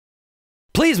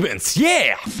Placements,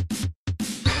 yeah!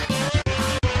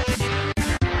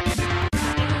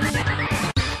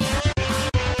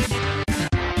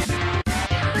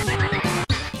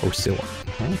 Oh, still.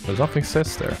 There's nothing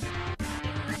says there.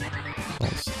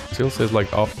 Still says like,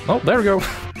 oh, there we go.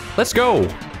 Let's go.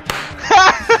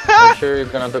 Are you sure you're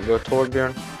gonna go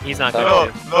Torbjorn? He's not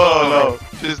gonna. No.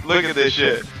 Just look at this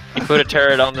shit. He put a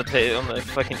turret on the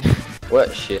fucking.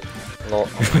 What shit? No.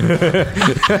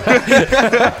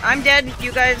 I'm dead,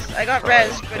 you guys. I got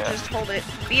res, but just hold it.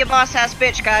 Be a boss ass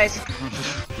bitch, guys.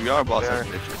 We are boss ass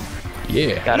bitches.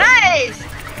 Yeah. Got Nice!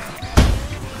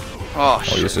 Oh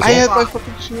shit. Yes, I had my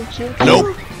fucking shield.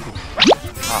 Nope.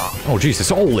 Oh Jesus!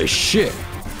 Holy shit!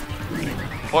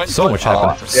 So much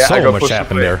happened. Yeah, so much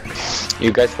happened there.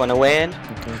 You guys wanna win?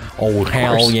 Oh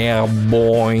hell yeah,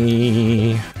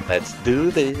 boy! Let's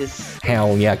do this.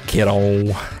 Hell yeah,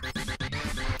 kiddo!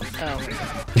 Oh my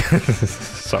god.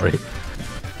 Sorry.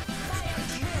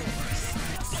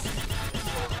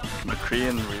 McCree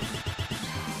and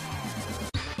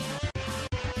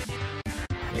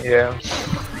Yeah.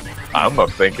 I'm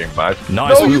not thinking much.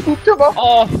 Nice. No, you booped him off.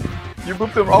 Oh, You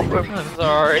booped him off him. I'm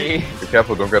sorry. Be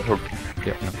careful, don't get hooked.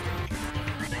 Yeah.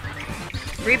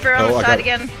 Reaper on the side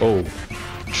again. Oh,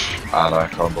 Ah, no,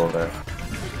 combo there.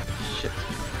 Shit.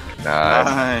 Nice.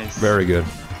 Nice. very good.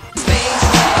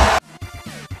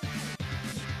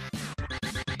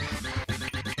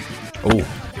 Oh,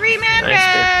 3-man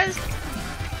Nice, res!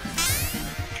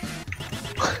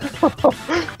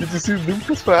 Did you see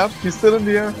Lucas flap? He's still in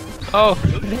the air. Oh,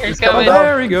 there he's coming coming. down.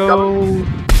 there we go.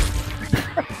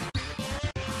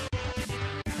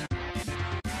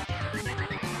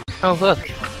 Oh look,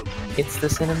 it's the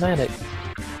cinematic.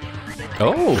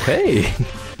 Oh, hey.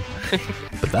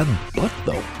 But that butt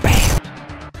though, bam.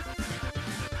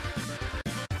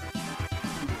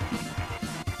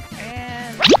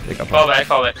 And... Fall back.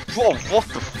 Whoa, what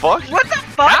the fuck? What the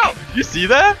fuck? You see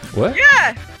that? What?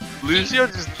 Yeah! Lucio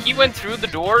just, He went through the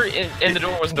door and the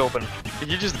door wasn't open.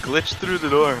 he just glitched through the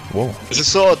door. Whoa. This is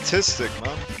so autistic,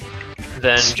 man.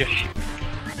 Then just.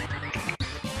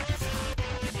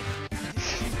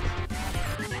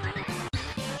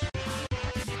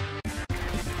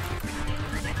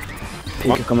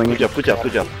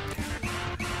 Good job.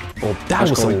 Oh, that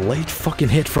was a late fucking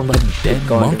hit from that dead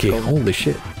monkey. Holy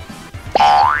shit.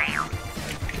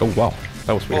 Oh wow,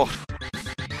 that was weird. Oh.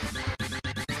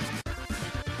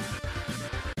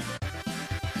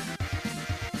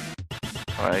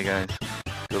 Alright guys,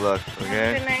 good luck,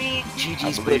 okay? Good night.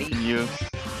 I believe in you. You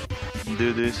can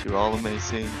do this, you're all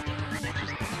amazing.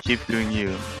 Just keep doing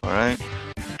you, alright?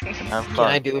 And have Can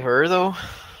fun. I do her though?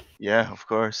 Yeah, of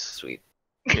course. Sweet.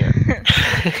 Yeah.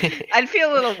 I'd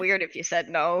feel a little weird if you said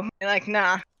no. You're like,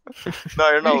 nah. No,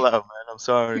 you're not allowed, man. I'm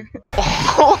sorry.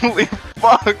 Holy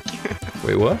fuck!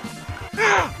 Wait, what?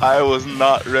 I was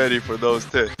not ready for those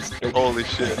tits. Holy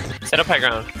shit. Set up high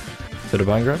ground. To the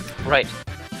background? Right.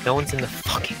 No one's in the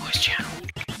fucking voice channel.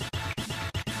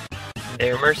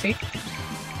 There, Mercy?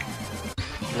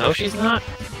 No, she's not.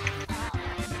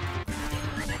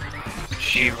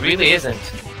 She really isn't.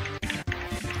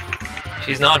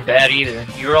 She's not bad either.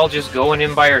 You're all just going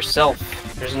in by yourself.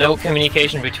 There's no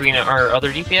communication between our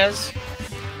other DPS.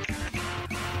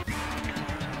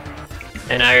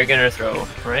 And now you're gonna throw,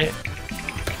 right?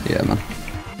 Yeah, man.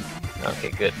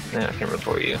 Okay, good. Now I can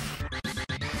report you.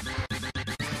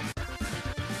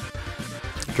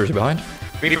 Jersey behind?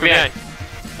 Reaper behind.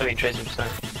 I mean, Tracer, sorry.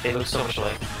 They look so much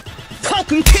alike.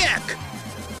 Falcon kick!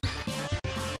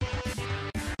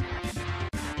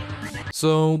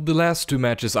 So, the last two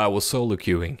matches I was solo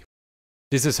queuing.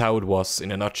 This is how it was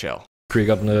in a nutshell. Kree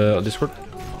got in the Discord.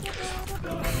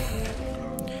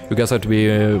 You guys have to be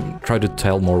try to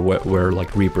tell more where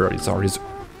like Reaper is. He's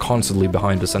constantly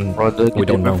behind us and we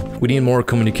don't know. We need more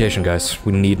communication, guys.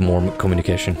 We need more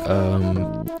communication.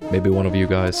 Maybe one of you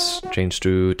guys change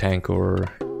to tank or...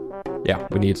 Yeah,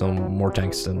 we need some more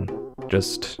tanks than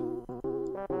just...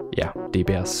 Yeah,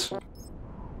 DPS.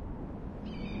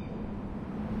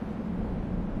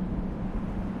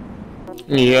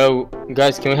 Yo,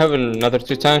 guys, can we have another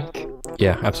 2 tank?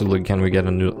 Yeah, absolutely. Can we get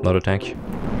another tank?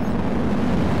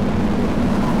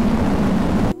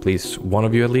 Please, one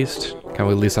of you at least. Can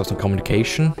we at least have some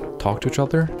communication? Talk to each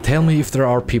other? Tell me if there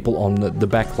are people on the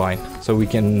back line, so we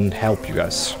can help you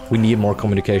guys. We need more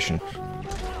communication.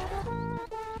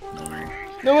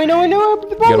 No, I know,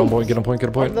 the Get on point, get on point, get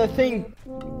on point. The thing.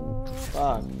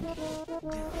 Fuck.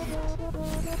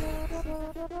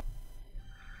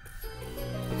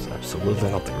 It's absolutely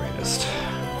not the greatest.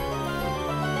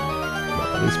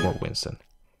 But at least more Winston.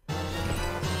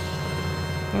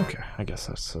 Okay, I guess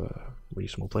that's a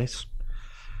reasonable place.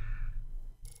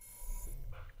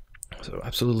 So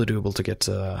absolutely doable to get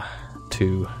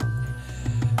 2